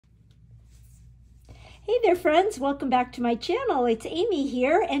Hey there friends, welcome back to my channel. It's Amy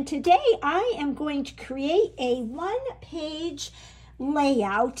here, and today I am going to create a one-page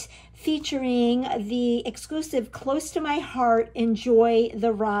layout featuring the exclusive Close to My Heart Enjoy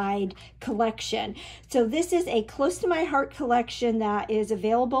the Ride collection. So this is a Close to My Heart collection that is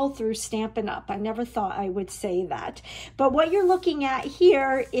available through Stampin' Up. I never thought I would say that. But what you're looking at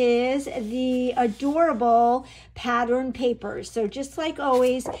here is the adorable pattern papers. So just like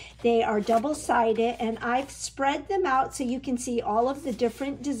always, they are double-sided, and I've spread them out so you can see all of the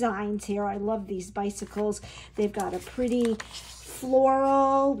different designs here. I love these bicycles. They've got a pretty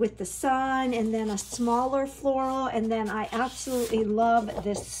floral with the sun, and then a smaller floral, and then I absolutely love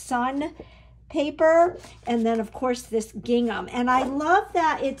this sun paper, and then of course this gingham. And I love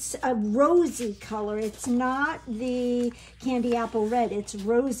that it's a rosy color. It's not the candy apple red, it's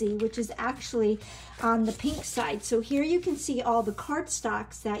rosy, which is actually on the pink side. So here you can see all the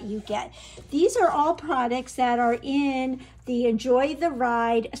cardstocks that you get. These are all products that are in the Enjoy the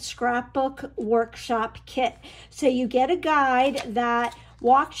Ride Scrapbook Workshop Kit. So you get a guide that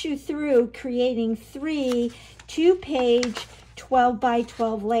walks you through creating 3 two-page 12 by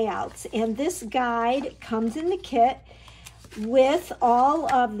 12 layouts. And this guide comes in the kit with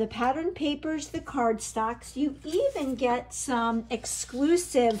all of the pattern papers, the cardstocks. You even get some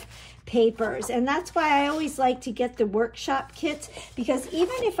exclusive papers, and that's why I always like to get the workshop kits, because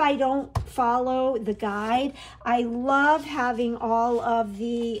even if I don't follow the guide, I love having all of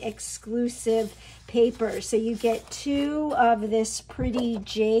the exclusive papers. So you get 2 of this pretty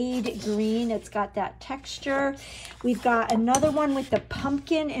jade green. It's got that texture. We've got another one with the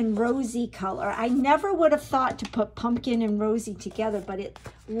pumpkin and rosy color. I never would have thought to put pumpkin and rosy together, but it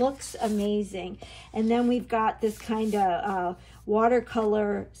looks amazing. And then we've got this kind of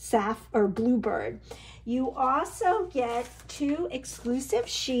watercolor or bluebird. You also get 2 exclusive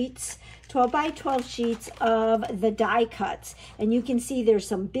sheets, 12 by 12 sheets of the die cuts. And you can see there's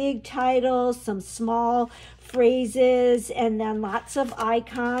some big titles, some small phrases, and then lots of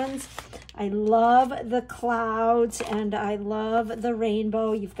icons. I love the clouds and I love the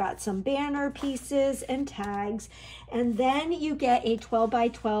rainbow. You've got some banner pieces and tags. And then you get a 12 by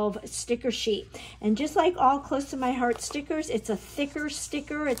 12 sticker sheet. And just like all Close to My Heart stickers, it's a thicker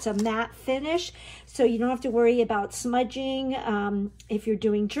sticker. It's a matte finish, so you don't have to worry about smudging if you're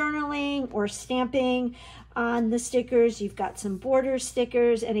doing journaling or stamping on the stickers. You've got some border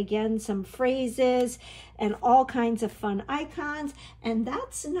stickers, and again, some phrases and all kinds of fun icons. And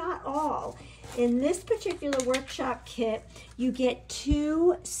that's not all. In this particular workshop kit, you get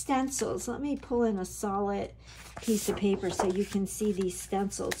 2 stencils. Let me pull in a solid piece of paper so you can see these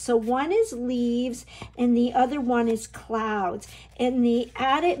stencils. So one is leaves and the other one is clouds. And the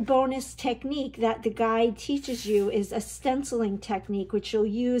added bonus technique that the guide teaches you is a stenciling technique, which you'll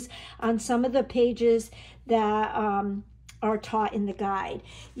use on some of the pages that are taught in the guide.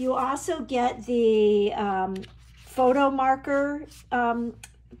 You also get the photo marker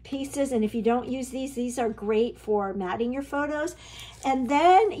pieces, and if you don't use these are great for matting your photos. And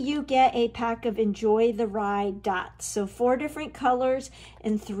then you get a pack of Enjoy the Ride dots, so 4 different colors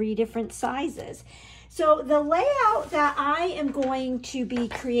and 3 different sizes. So the layout that I am going to be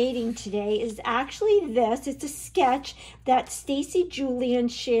creating today is actually this. It's a sketch that Stacy Julian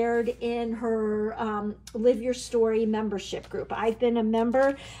shared in her Live Your Story membership group. I've been a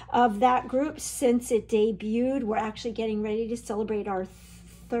member of that group since it debuted. We're actually getting ready to celebrate our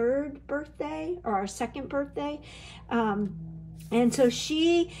 3rd birthday, or our 2nd birthday. And so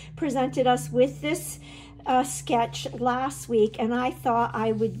she presented us with this sketch last week, and I thought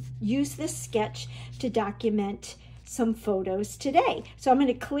I would use this sketch to document some photos today. So I'm going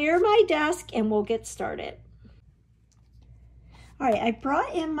to clear my desk and we'll get started. All right, I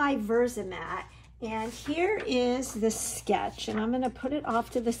brought in my Versamat, and here is the sketch, and I'm going to put it off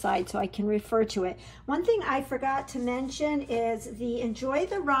to the side so I can refer to it. One thing I forgot to mention is the Enjoy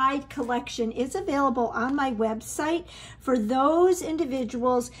the Ride collection is available on my website for those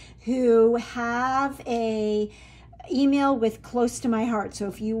individuals who have a email with Close to My Heart. So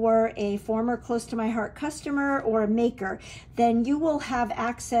if you were a former Close to My Heart customer or a maker, then you will have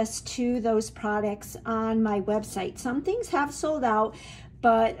access to those products on my website. Some things have sold out,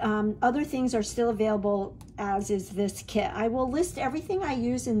 but other things are still available, as is this kit. I will list everything I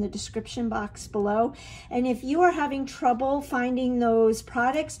use in the description box below. And if you are having trouble finding those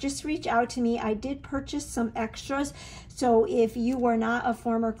products, just reach out to me. I did purchase some extras, so if you were not a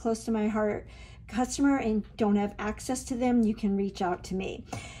former Close to My Heart customer and don't have access to them, you can reach out to me.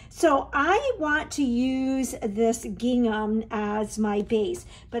 So I want to use this gingham as my base,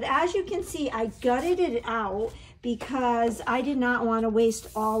 but as you can see, I gutted it out because I did not want to waste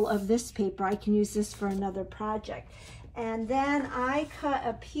all of this paper. I can use this for another project. And then I cut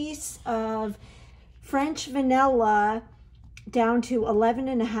a piece of French vanilla down to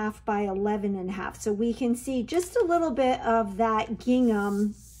 11.5 by 11.5. So we can see just a little bit of that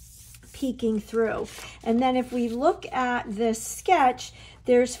gingham peeking through. And then if we look at this sketch,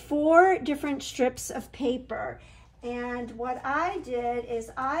 there's 4 different strips of paper. And what I did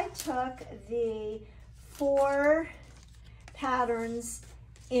is I took the 4 patterns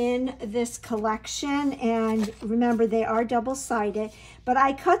in this collection, and remember they are double-sided, but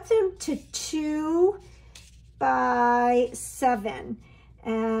I cut them to 2 by 7.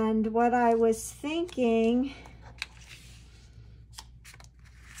 And what I was thinking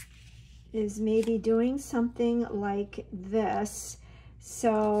is maybe doing something like this.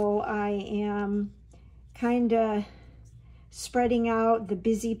 So I am kind of spreading out the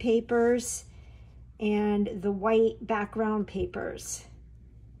busy papers and the white background papers.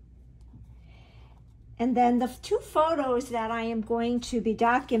 And then the 2 photos that I am going to be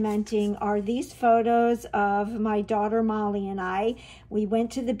documenting are these photos of my daughter Molly and I. We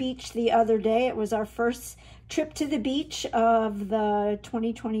went to the beach the other day. It was our first trip to the beach of the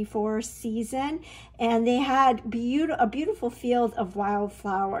 2024 season, and they had a beautiful field of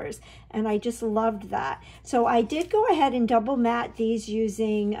wildflowers, and I just loved that. So I did go ahead and double matte these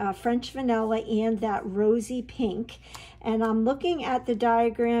using French vanilla and that rosy pink. And I'm looking at the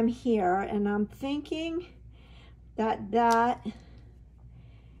diagram here, and I'm thinking that that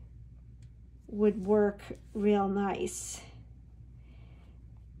would work real nice.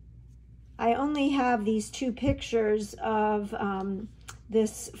 I only have these 2 pictures of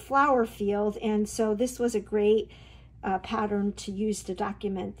this flower field, and so this was a great pattern to use to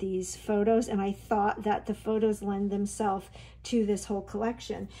document these photos, and I thought that the photos lend themselves to this whole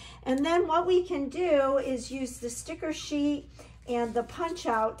collection. And then what we can do is use the sticker sheet and the punch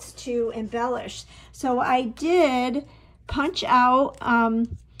outs to embellish. So I did punch out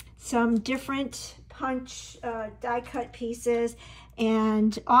some different punch die cut pieces,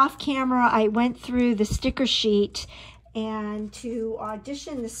 and off camera I went through the sticker sheet. And to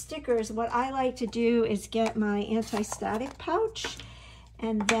audition the stickers, what I like to do is get my Anti-Staticc pouch,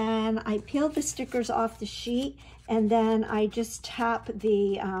 and then I peel the stickers off the sheet, and then I just tap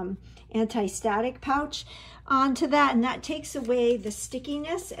the Anti-Staticc pouch onto that, and that takes away the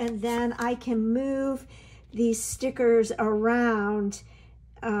stickiness, and then I can move these stickers around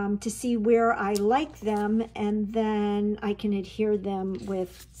to see where I like them, and then I can adhere them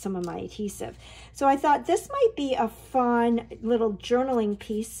with some of my adhesive. So I thought this might be a fun little journaling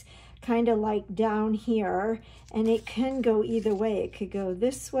piece, kind of like down here, and it can go either way. It could go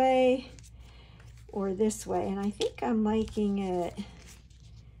this way or this way, and I think I'm liking it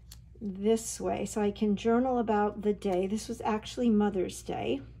this way, so I can journal about the day. This was actually Mother's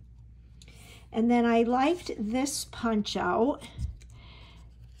Day. And then I liked this punch out.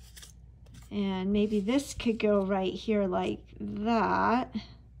 And maybe this could go right here like that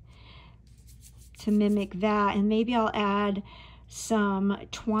to mimic that. And maybe I'll add some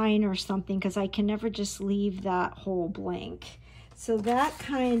twine or something, because I can never just leave that hole blank. So that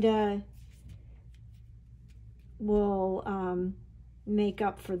kind of will make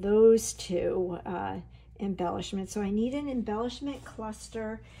up for those 2 embellishments. So I need an embellishment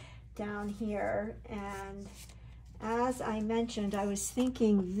cluster down here. And as I mentioned, I was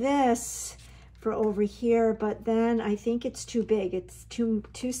thinking this for over here, but then I think it's too big. It's too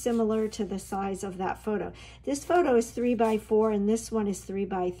similar to the size of that photo. This photo is 3 by 4 and this one is 3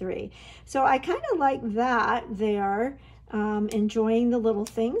 by 3. So I kind of like that there, enjoying the little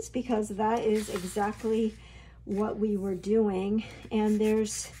things, because that is exactly what we were doing. And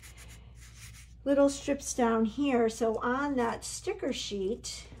there's little strips down here. So on that sticker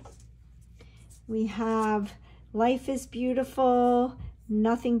sheet, we have Life is Beautiful,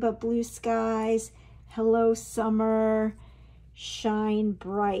 Nothing But Blue Skies, Hello Summer, Shine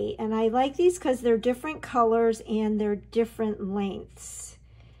Bright. And I like these because they're different colors and they're different lengths.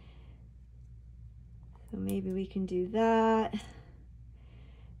 So maybe we can do that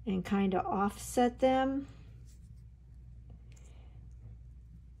and kind of offset them.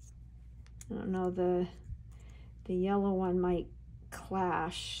 I don't know, the yellow one might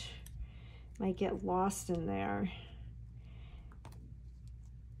clash, might get lost in there.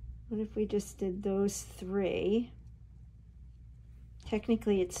 What if we just did those 3?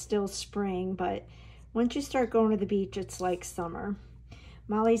 Technically it's still spring, but once you start going to the beach, it's like summer.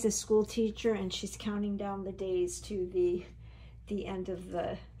 Molly's a school teacher and she's counting down the days to the end of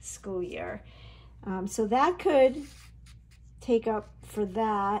the school year. So that could take up for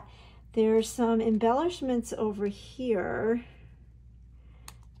that. There's some embellishments over here.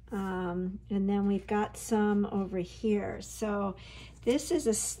 And then we've got some over here. So this is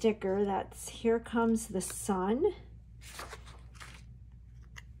a sticker that's Here Comes the Sun.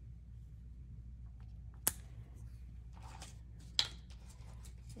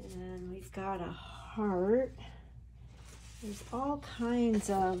 And we've got a heart. There's all kinds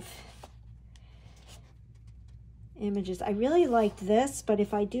of images. I really like this, but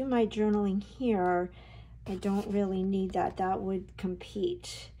if I do my journaling here, I don't really need that. That would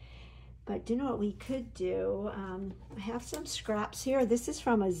compete. But do you know what we could do? I have some scraps here. This is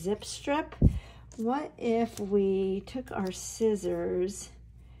from a zip strip. What if we took our scissors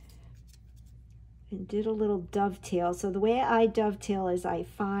and did a little dovetail? So the way I dovetail is I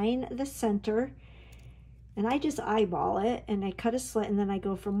find the center and I just eyeball it and I cut a slit, and then I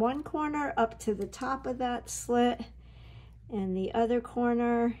go from one corner up to the top of that slit and the other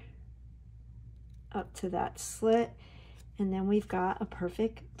corner up to that slit, and then we've got a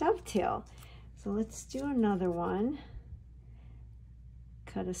perfect dovetail. So let's do another one.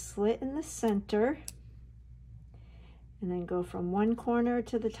 Cut a slit in the center and then go from one corner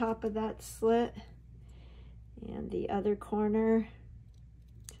to the top of that slit and the other corner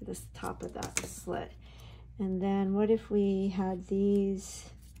to the top of that slit. And then what if we had these?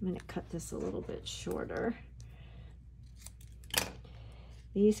 I'm going to cut this a little bit shorter.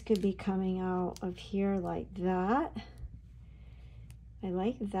 These could be coming out of here like that. I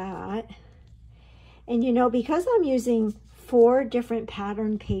like that. And you know, because I'm using 4 different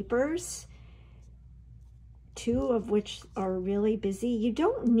pattern papers, 2 of which are really busy, you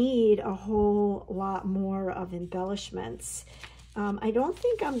don't need a whole lot more of embellishments. I don't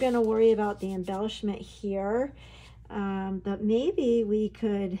think I'm going to worry about the embellishment here, but maybe we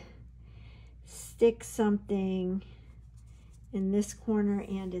could stick something in this corner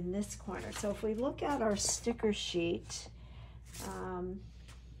and in this corner. So if we look at our sticker sheet,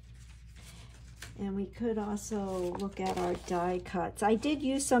 and we could also look at our die cuts. I did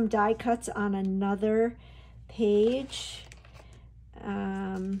use some die cuts on another page.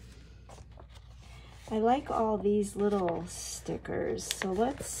 I like all these little stickers. So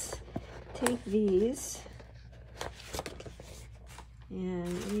let's take these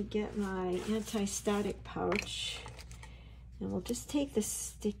and let me get my Anti-Staticc pouch. And we'll just take the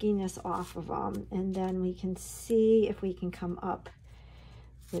stickiness off of them, and then we can see if we can come up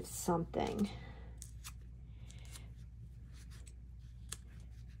with something.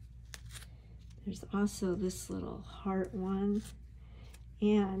 There's also this little heart one.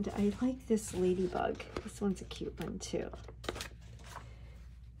 And I like this ladybug. This one's a cute one too.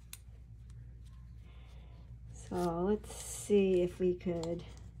 So let's see if we could,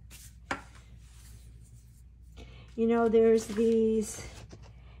 you know, there's these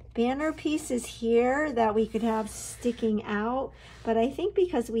banner pieces here that we could have sticking out, but I think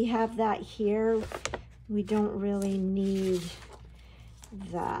because we have that here, we don't really need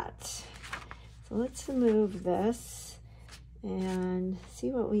that. So let's remove this and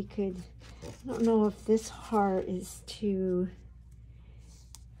see what we could, I don't know if this heart is too,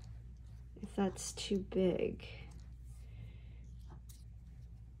 if that's too big.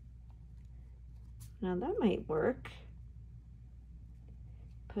 Now that might work.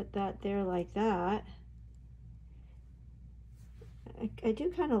 Put that there like that. I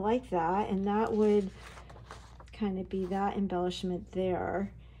do kind of like that, and that would kind of be that embellishment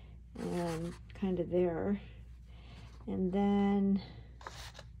there and kind of there. And then,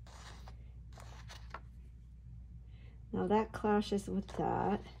 now that clashes with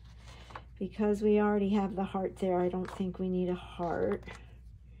that. Because we already have the heart there, I don't think we need a heart.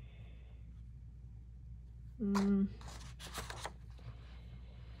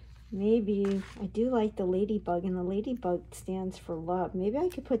 Maybe, I do like the ladybug, and the ladybug stands for love. Maybe I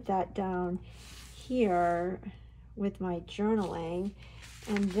could put that down here with my journaling.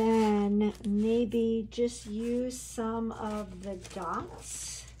 And then maybe just use some of the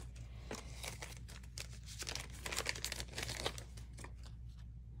dots.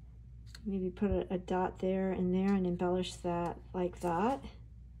 Maybe put a dot there and there and embellish that like that.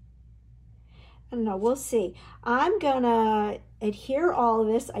 I don't know, we'll see. I'm gonna adhere all of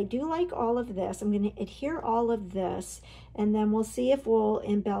this. I do like all of this. I'm gonna adhere all of this, and then we'll see if we'll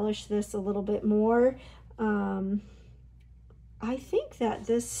embellish this a little bit more. I think that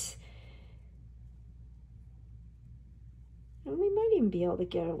this, and we might even be able to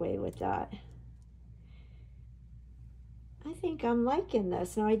get away with that. I think I'm liking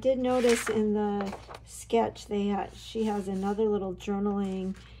this. Now I did notice in the sketch she has another little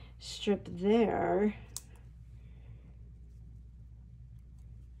journaling strip there.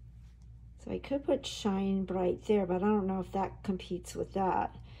 So I could put Shine Bright there, but I don't know if that competes with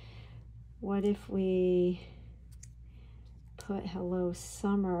that. What if we put Hello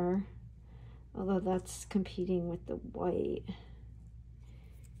Summer, although that's competing with the white.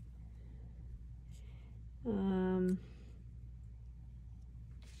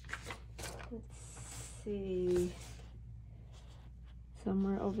 Let's see.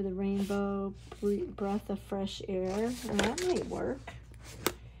 Somewhere Over the Rainbow, Breath of Fresh Air. Well, that might work.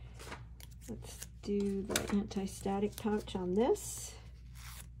 Let's do the Anti-Staticc Pouch on this.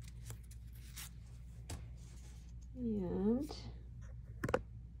 And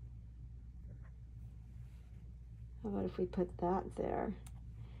how about if we put that there?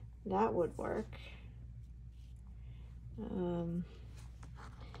 That would work.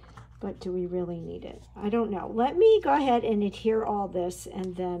 But do we really need it? I don't know. Let me go ahead and adhere all this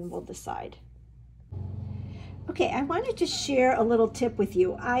and then we'll decide. Okay, I wanted to share a little tip with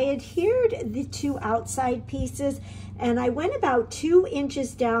you. I adhered the two outside pieces and I went about 2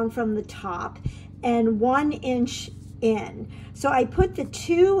 inches down from the top and 1 inch in. So I put the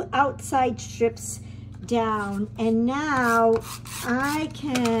 2 outside strips down and now I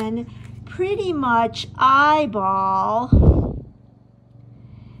can pretty much eyeball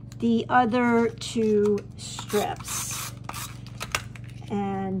the other 2 strips.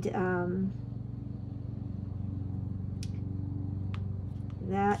 And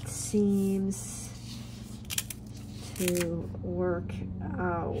that seems to work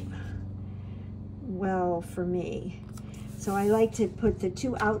out well for me. So I like to put the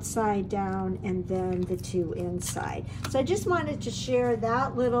 2 outside down and then the 2 inside. So I just wanted to share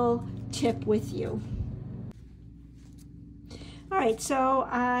that little tip with you. All right, so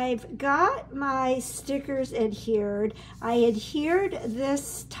I've got my stickers adhered. I adhered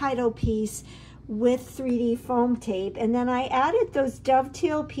this title piece with 3D foam tape, and then I added those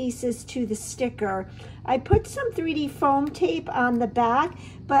dovetail pieces to the sticker. I put some 3D foam tape on the back,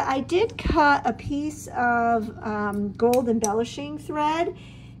 but I did cut a piece of gold embellishing thread,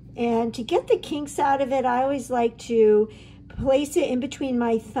 and to get the kinks out of it, I always like to place it in between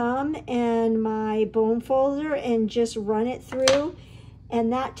my thumb and my bone folder and just run it through,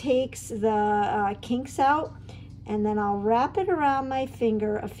 and that takes the kinks out. And then I'll wrap it around my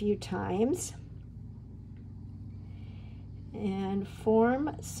finger a few times and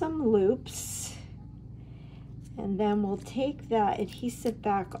form some loops, and then we'll take that adhesive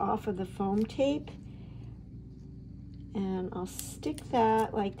back off of the foam tape and I'll stick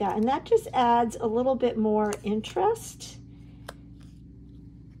that like that, and that just adds a little bit more interest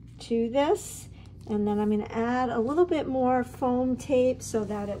to this. And then I'm going to add a little bit more foam tape so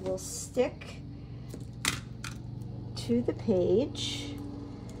that it will stick to the page,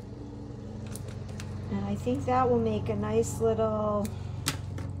 and I think that will make a nice little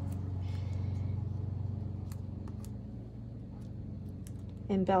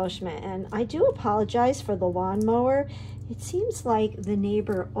embellishment. And I do apologize for the lawnmower. It seems like the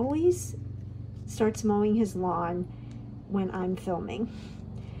neighbor always starts mowing his lawn when I'm filming,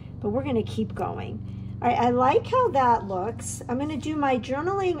 but we're going to keep going. All right, I like how that looks. I'm going to do my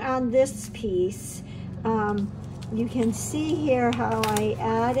journaling on this piece. You can see here how I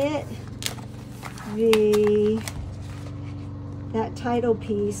added that title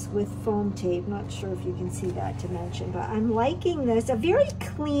piece with foam tape. Not sure if you can see that dimension, but I'm liking this. A very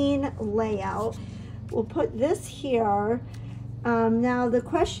clean layout. We'll put this here. Now the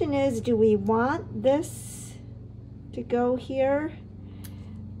question is, do we want this to go here?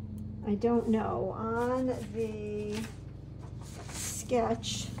 I don't know. On the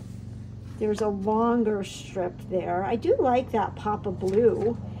sketch, there's a longer strip there. I do like that pop of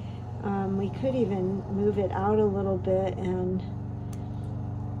blue. We could even move it out a little bit and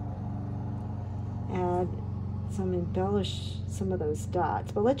add embellish some of those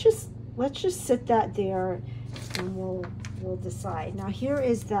dots. But let's just sit that there and we'll decide. Now here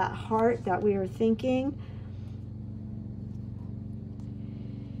is that heart that we were thinking.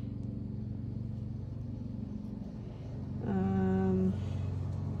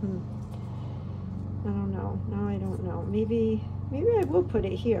 I don't know. No, I don't know. Maybe I will put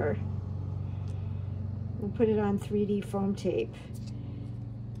it here. We'll put it on 3D foam tape.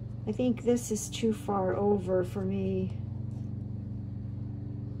 I think this is too far over for me.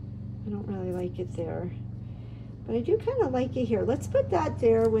 I don't really like it there, but I do kind of like it here. Let's put that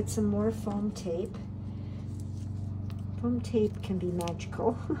there with some more foam tape. Foam tape can be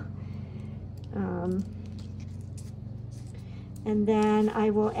magical. And then I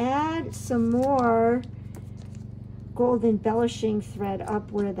will add some more gold embellishing thread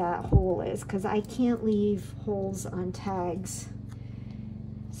up where that hole is, because I can't leave holes on tags.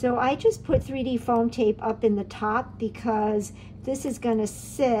 So I just put 3D foam tape up in the top because this is going to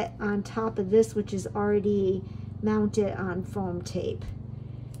sit on top of this, which is already mounted on foam tape.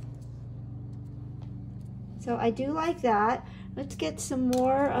 So I do like that. Let's get some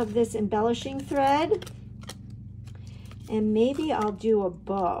more of this embellishing thread, and maybe I'll do a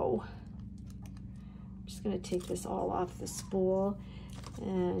bow. I'm just going to take this all off the spool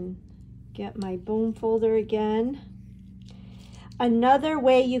and get my boom folder again. Another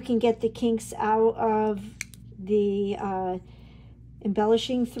way you can get the kinks out of the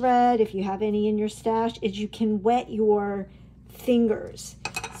embellishing thread, if you have any in your stash, is you can wet your fingers.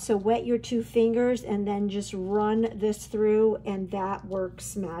 So wet your 2 fingers and then just run this through, and that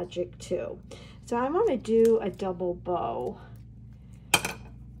works magic too. So I want to do a double bow.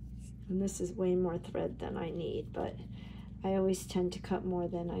 And this is way more thread than I need, but I always tend to cut more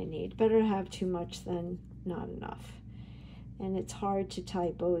than I need. Better to have too much than not enough. And it's hard to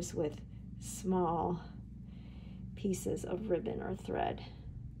tie bows with small pieces of ribbon or thread.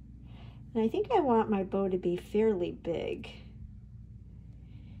 And I think I want my bow to be fairly big.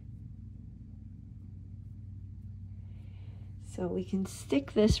 So we can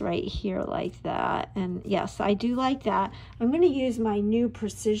stick this right here like that. And yes, I do like that. I'm going to use my new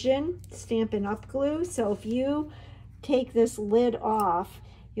Precision Stampin' Up! Glue. So if you take this lid off,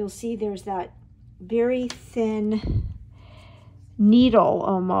 you'll see there's that very thin needle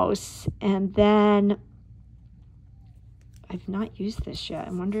almost. And then I've not used this yet.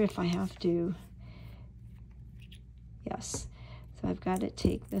 I wonder if I have to. Yes. So I've got to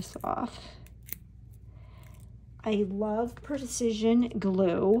take this off. I love Precision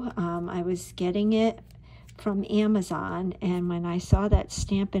glue. I was getting it from Amazon, and when I saw that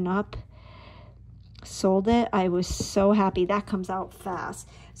Stampin' Up! Sold it, I was so happy. That comes out fast.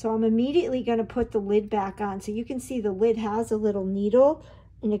 So I'm immediately going to put the lid back on. So you can see the lid has a little needle,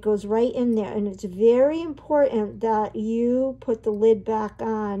 and it goes right in there. And it's very important that you put the lid back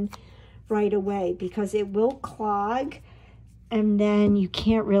on right away, because it will clog, and then you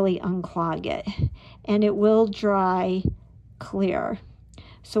can't really unclog it. And it will dry clear.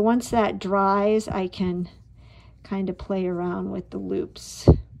 So once that dries, I can kind of play around with the loops.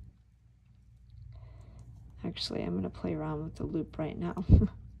 Actually, I'm going to play around with the loop right now. I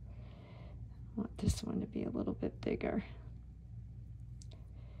want this one to be a little bit bigger.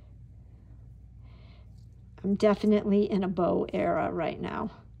 I'm definitely in a bow era right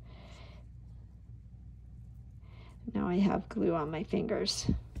now. Now I have glue on my fingers.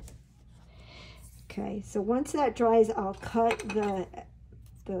 Okay, so once that dries, I'll cut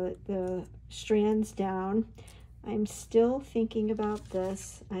the strands down. I'm still thinking about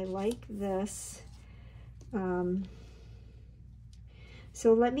this. I like this.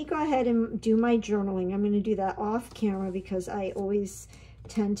 So let me go ahead and do my journaling. I'm going to do that off camera because I always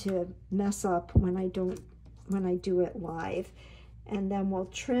tend to mess up when I do it live. And then we'll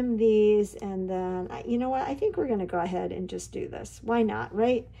trim these, and then, you know what, I think we're going to go ahead and just do this. Why not,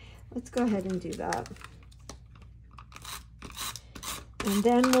 right? Let's go ahead and do that. And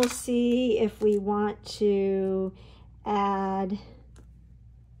then we'll see if we want to add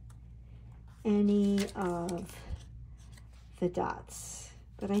any of the dots.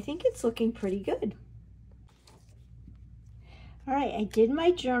 But I think it's looking pretty good. All right, I did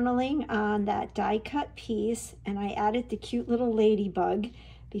my journaling on that die cut piece, and I added the cute little ladybug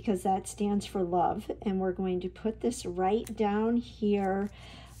because that stands for love. And we're going to put this right down here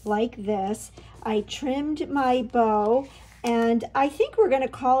like this. I trimmed my bow, and I think we're going to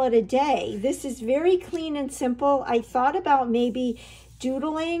call it a day. This is very clean and simple. I thought about maybe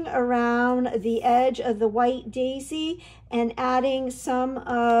doodling around the edge of the white daisy and adding some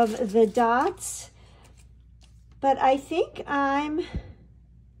of the dots, but I think I'm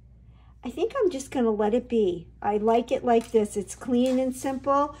just going to let it be. I like it like this. It's clean and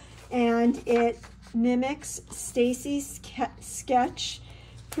simple, and it mimics Stacy's sketch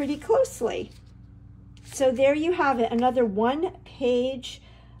pretty closely. So there you have it, another one-page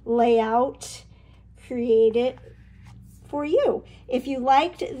layout created for you. If you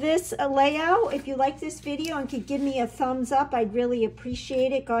liked this layout, if you liked this video and could give me a thumbs up, I'd really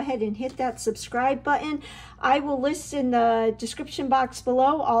appreciate it. Go ahead and hit that subscribe button. I will list in the description box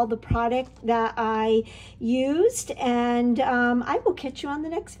below all the product that I used, and I will catch you on the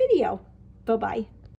next video. Bye-bye.